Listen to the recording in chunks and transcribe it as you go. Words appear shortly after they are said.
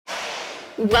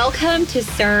Welcome to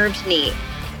Served Neat.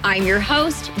 I'm your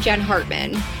host, Jen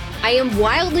Hartman. I am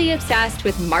wildly obsessed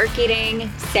with marketing,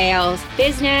 sales,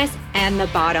 business, and the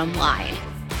bottom line.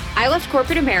 I left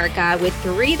corporate America with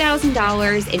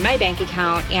 $3,000 in my bank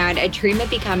account and a dream of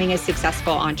becoming a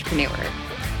successful entrepreneur.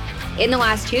 In the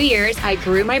last 2 years, I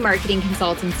grew my marketing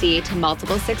consultancy to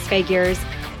multiple six figures,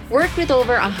 worked with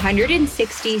over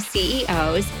 160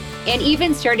 CEOs, and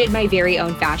even started my very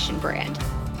own fashion brand.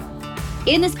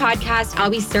 In this podcast,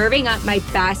 I'll be serving up my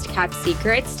best kept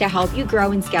secrets to help you grow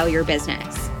and scale your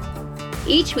business.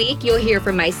 Each week, you'll hear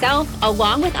from myself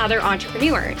along with other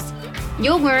entrepreneurs.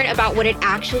 You'll learn about what it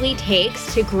actually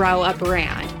takes to grow a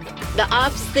brand, the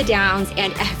ups, the downs,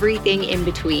 and everything in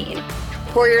between.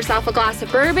 Pour yourself a glass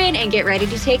of bourbon and get ready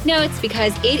to take notes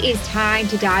because it is time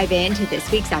to dive into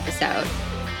this week's episode.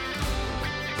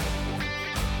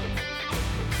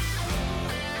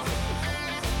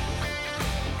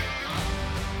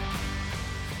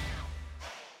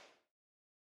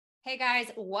 Hey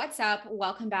guys, what's up?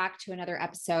 Welcome back to another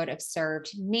episode of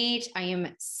Served Neat. I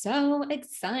am so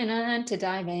excited to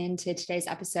dive into today's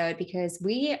episode because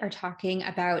we are talking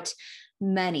about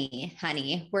money,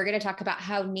 honey. We're going to talk about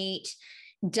how Neat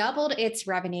doubled its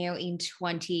revenue in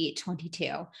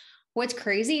 2022. What's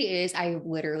crazy is I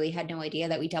literally had no idea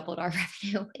that we doubled our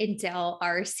revenue until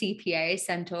our CPA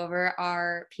sent over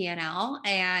our P&L,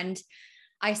 and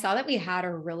I saw that we had a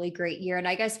really great year. And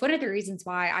I guess one of the reasons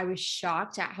why I was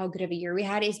shocked at how good of a year we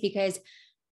had is because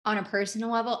on a personal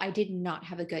level, I did not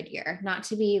have a good year. Not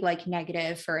to be like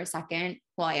negative for a second.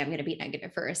 Well, I am going to be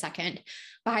negative for a second.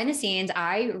 Behind the scenes,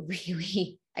 I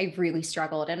really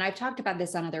struggled. And I've talked about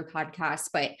this on other podcasts,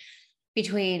 but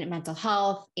between mental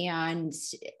health and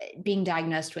being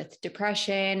diagnosed with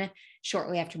depression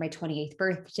shortly after my 28th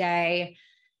birthday,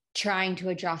 trying to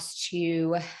adjust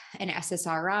to an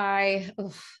SSRI.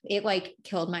 It like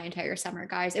killed my entire summer,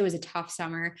 guys. It was a tough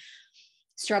summer.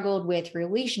 Struggled with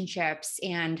relationships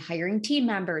and hiring team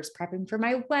members, prepping for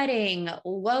my wedding,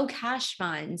 low cash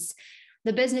funds.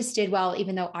 The business did well,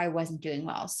 even though I wasn't doing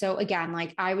well. So again,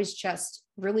 like I was just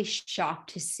really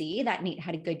shocked to see that Neat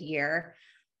had a good year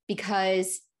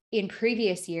because in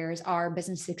previous years, our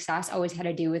business success always had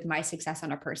to do with my success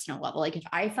on a personal level. Like if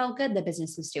I felt good, the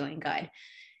business was doing good.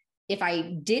 If I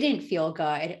didn't feel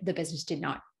good, the business did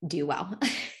not do well.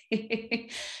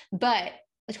 But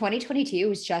 2022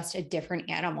 was just a different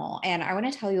animal. And I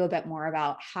want to tell you a bit more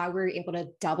about how we were able to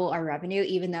double our revenue,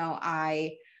 even though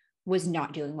I was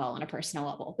not doing well on a personal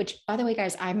level, which by the way,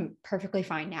 guys, I'm perfectly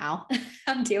fine now.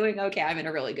 I'm doing okay. I'm in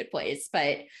a really good place,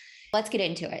 but let's get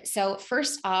into it. So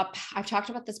first up, I've talked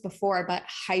about this before, but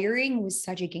hiring was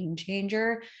such a game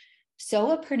changer.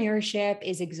 Solopreneurship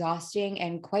is exhausting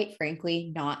and quite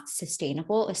frankly, not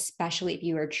sustainable, especially if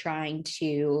you are trying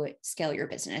to scale your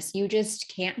business. You just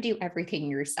can't do everything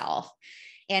yourself.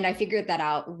 And I figured that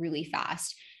out really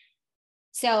fast.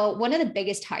 So one of the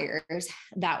biggest hires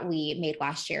that we made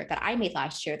last year, that I made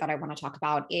last year that I want to talk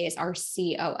about is our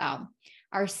COO.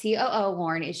 Our COO,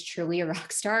 Lauren, is truly a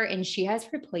rock star, and she has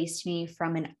replaced me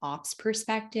from an ops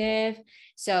perspective.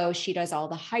 So she does all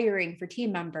the hiring for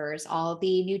team members, all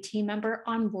the new team member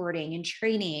onboarding and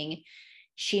training.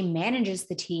 She manages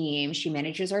the team. She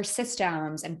manages our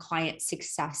systems and client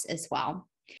success as well.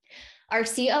 Our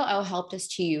COO helped us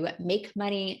to make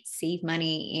money, save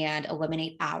money, and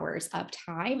eliminate hours of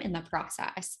time in the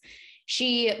process.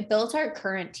 She built our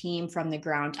current team from the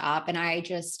ground up, and I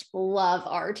just love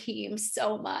our team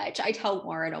so much. I tell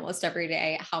Lauren almost every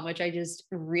day how much I just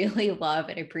really love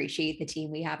and appreciate the team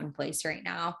we have in place right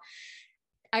now.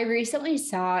 I recently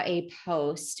saw a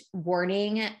post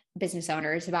warning business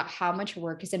owners about how much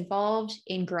work is involved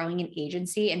in growing an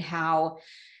agency and how,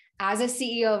 as a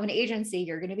CEO of an agency,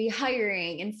 you're going to be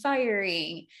hiring and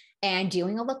firing and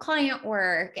doing all the client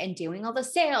work and doing all the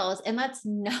sales. And that's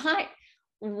not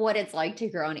what it's like to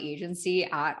grow an agency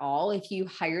at all. If you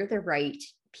hire the right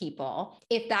people,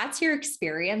 if that's your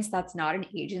experience, that's not an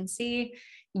agency.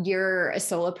 You're a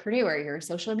solopreneur, you're a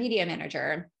social media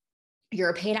manager,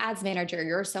 you're a paid ads manager,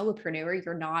 you're a solopreneur,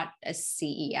 you're not a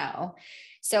CEO.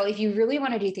 So if you really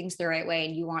want to do things the right way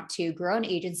and you want to grow an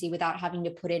agency without having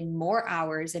to put in more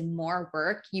hours and more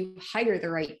work, you hire the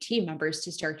right team members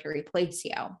to start to replace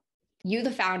you. You,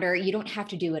 the founder, you don't have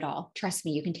to do it all. Trust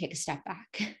me, you can take a step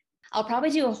back. I'll probably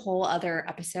do a whole other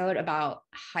episode about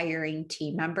hiring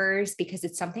team members because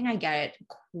it's something I get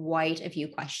quite a few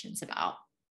questions about.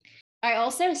 I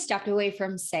also stepped away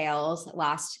from sales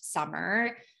last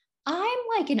summer. I'm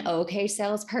like an okay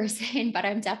salesperson, but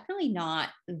I'm definitely not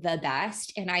the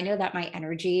best. And I know that my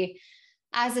energy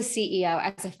as a CEO,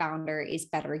 as a founder, is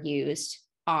better used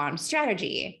on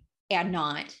strategy and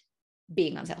not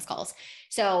being on sales calls.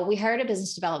 So we hired a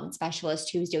business development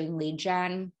specialist who was doing lead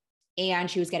gen,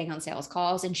 and she was getting on sales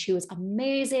calls, and she was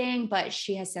amazing, but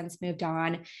she has since moved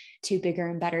on to bigger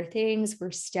and better things.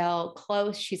 We're still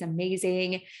close. She's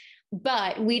amazing.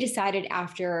 But we decided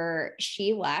after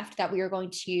she left that we were going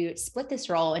to split this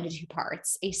role into two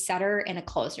parts, a setter and a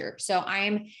closer. So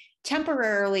I'm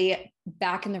temporarily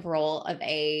back in the role of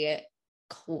a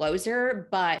closer,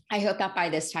 but I hope that by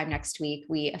this time next week,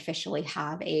 we officially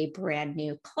have a brand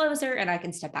new closer and I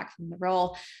can step back from the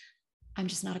role. I'm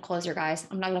just not a closer, guys.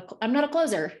 I'm not a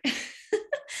closer.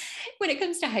 When it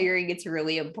comes to hiring, it's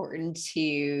really important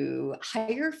to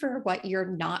hire for what you're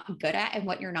not good at and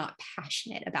what you're not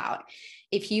passionate about.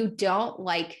 If you don't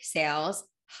like sales,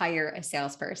 hire a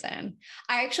salesperson.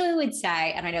 I actually would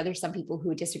say, and I know there's some people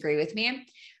who disagree with me,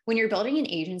 when you're building an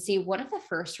agency, one of the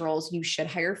first roles you should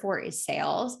hire for is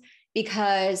sales,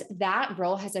 because that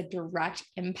role has a direct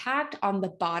impact on the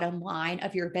bottom line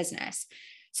of your business.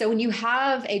 So when you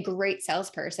have a great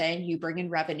salesperson, you bring in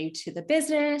revenue to the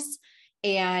business,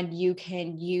 and you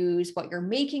can use what you're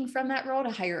making from that role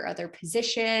to hire other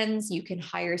positions. You can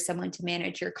hire someone to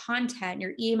manage your content,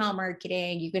 your email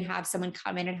marketing. You can have someone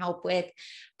come in and help with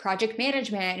project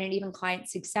management and even client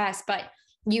success. But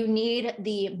you need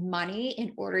the money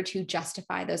in order to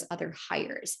justify those other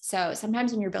hires. So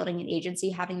sometimes when you're building an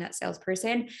agency, having that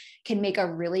salesperson can make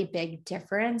a really big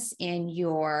difference in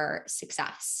your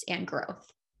success and growth.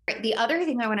 The other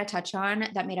thing I want to touch on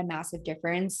that made a massive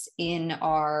difference in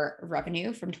our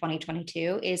revenue from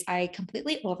 2022 is I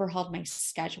completely overhauled my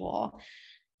schedule.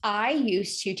 I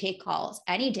used to take calls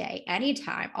any day,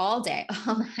 anytime, all day,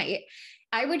 all night.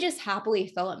 I would just happily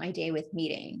fill up my day with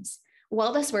meetings.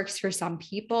 While this works for some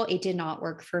people, it did not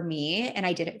work for me, and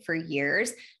I did it for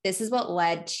years. This is what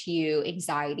led to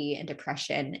anxiety and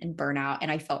depression and burnout. And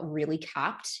I felt really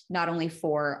capped, not only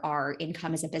for our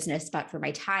income as a business, but for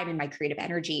my time and my creative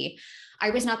energy.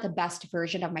 I was not the best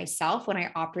version of myself when I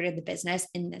operated the business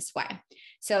in this way.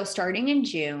 So starting in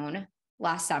June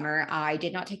last summer, I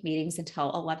did not take meetings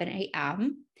until 11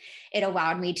 a.m. It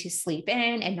allowed me to sleep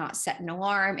in and not set an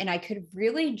alarm. And I could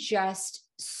really just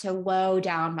slow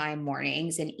down my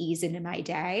mornings and ease into my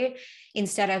day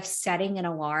instead of setting an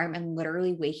alarm and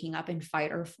literally waking up in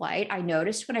fight or flight. I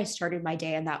noticed when I started my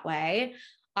day in that way,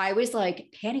 I was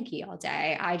like panicky all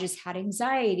day. I just had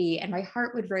anxiety and my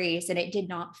heart would race and it did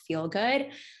not feel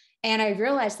good. And I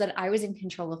realized that I was in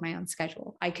control of my own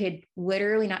schedule. I could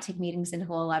literally not take meetings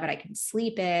until 11. I can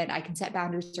sleep in, I can set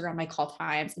boundaries around my call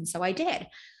times. And so I did.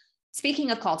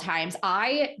 Speaking of call times,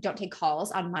 I don't take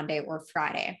calls on Monday or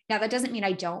Friday. Now, that doesn't mean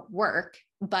I don't work,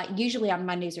 but usually on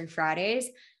Mondays or Fridays,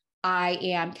 I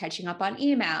am catching up on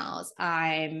emails.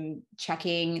 I'm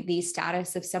checking the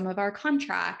status of some of our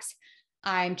contracts.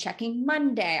 I'm checking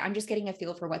Monday. I'm just getting a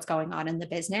feel for what's going on in the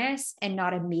business and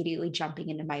not immediately jumping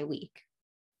into my week.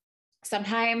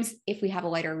 Sometimes if we have a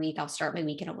lighter week, I'll start my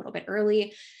weekend a little bit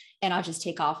early and I'll just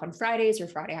take off on Fridays or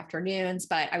Friday afternoons.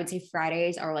 But I would say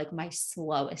Fridays are like my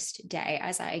slowest day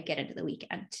as I get into the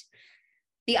weekend.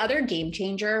 The other game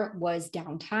changer was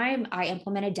downtime. I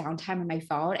implemented downtime on my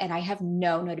phone and I have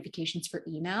no notifications for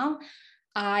email.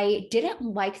 I didn't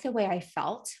like the way I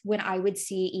felt when I would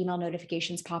see email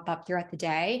notifications pop up throughout the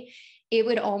day. It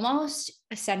would almost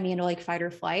send me into like fight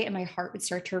or flight and my heart would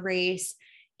start to race.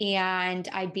 And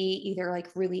I'd be either like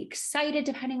really excited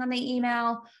depending on the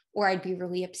email, or I'd be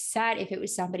really upset if it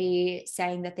was somebody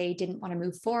saying that they didn't want to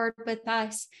move forward with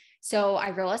us. So I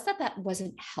realized that that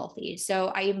wasn't healthy. So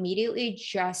I immediately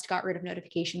just got rid of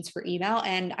notifications for email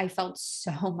and I felt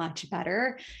so much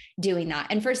better doing that.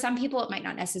 And for some people, it might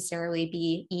not necessarily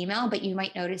be email, but you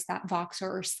might notice that Voxer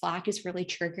or Slack is really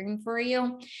triggering for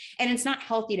you. And it's not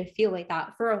healthy to feel like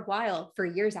that. For a while, for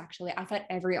years, actually, I thought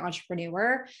every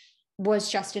entrepreneur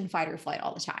was just in fight or flight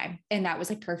all the time. And that was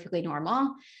like perfectly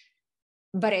normal.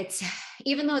 But it's,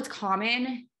 even though it's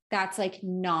common, that's like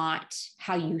not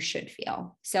how you should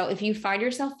feel. So if you find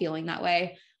yourself feeling that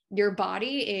way, your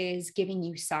body is giving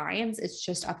you signs. It's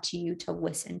just up to you to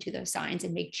listen to those signs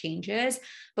and make changes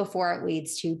before it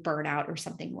leads to burnout or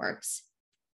something worse.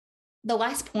 The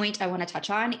last point I want to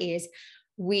touch on is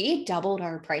we doubled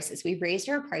our prices. We raised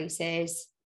our prices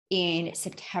in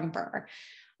September.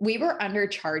 We were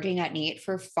undercharging at Neat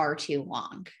for far too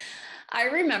long. I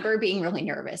remember being really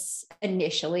nervous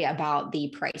initially about the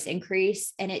price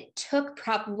increase, and it took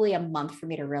probably a month for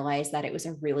me to realize that it was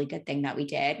a really good thing that we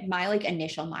did. My like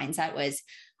initial mindset was,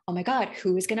 oh my God,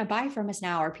 who is going to buy from us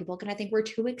now? Are people going to think we're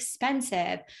too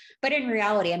expensive? But in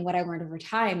reality, and what I learned over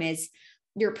time is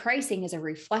your pricing is a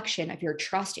reflection of your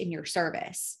trust in your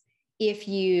service. If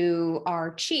you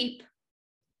are cheap,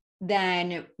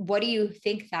 then what do you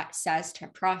think that says to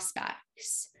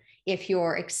prospects? If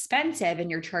you're expensive and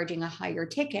you're charging a higher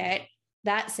ticket,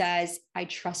 that says, I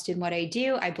trust in what I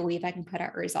do. I believe I can put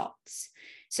out results.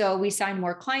 So we signed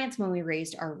more clients when we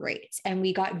raised our rates, and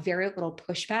we got very little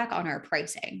pushback on our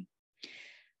pricing.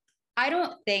 I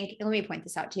don't think, let me point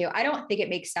this out to you. I don't think it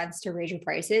makes sense to raise your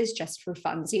prices just for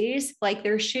funsies. Like,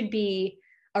 there should be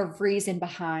a reason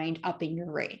behind upping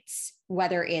your rates,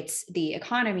 whether it's the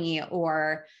economy,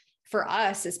 or for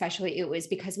us, especially, it was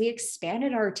because we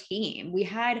expanded our team. We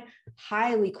had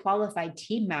highly qualified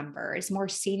team members, more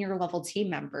senior level team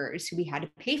members who we had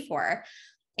to pay for.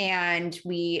 And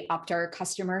we upped our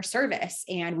customer service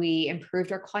and we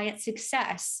improved our client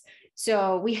success.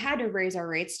 So we had to raise our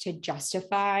rates to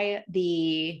justify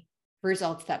the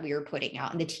results that we were putting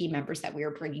out and the team members that we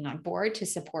were bringing on board to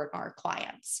support our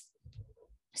clients.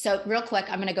 So real quick,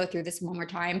 I'm going to go through this one more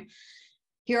time.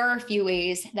 Here are a few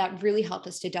ways that really helped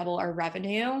us to double our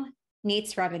revenue,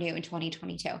 Nate's revenue in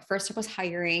 2022. First, it was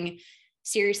hiring.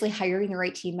 Seriously, hiring the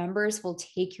right team members will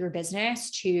take your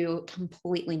business to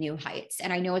completely new heights.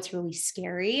 And I know it's really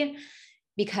scary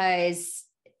because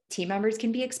team members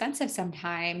can be expensive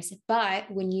sometimes, but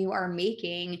when you are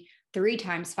making 3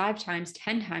 times, 5 times,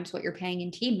 10 times what you're paying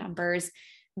in team members,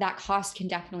 that cost can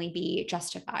definitely be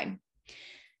justified.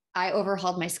 I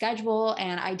overhauled my schedule,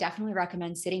 and I definitely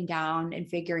recommend sitting down and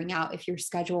figuring out if your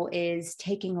schedule is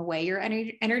taking away your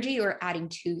energy or adding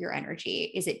to your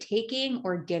energy. Is it taking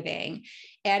or giving?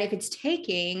 And if it's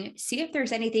taking, see if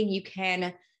there's anything you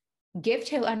can give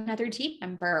to another team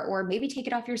member, or maybe take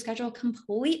it off your schedule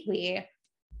completely.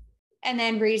 And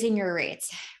then raising your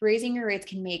rates. Raising your rates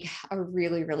can make a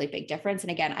really, really big difference.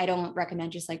 And again, I don't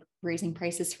recommend just like raising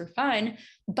prices for fun,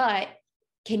 but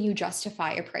can you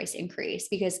justify a price increase?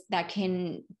 Because that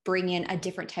can bring in a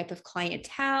different type of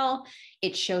clientele.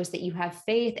 It shows that you have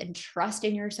faith and trust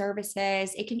in your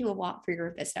services. It can do a lot for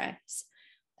your business.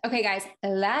 Okay, guys,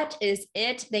 that is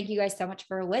it. Thank you guys so much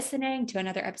for listening to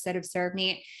another episode of Serve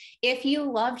Neat. If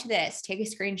you loved this, take a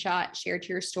screenshot, share it to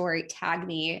your story, tag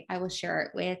me. I will share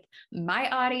it with my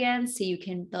audience so you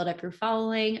can build up your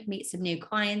following, meet some new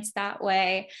clients that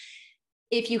way.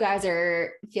 If you guys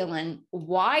are feeling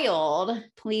wild,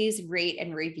 please rate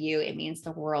and review. It means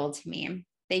the world to me.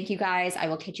 Thank you guys. I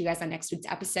will catch you guys on next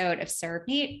week's episode of Serve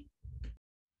Neat.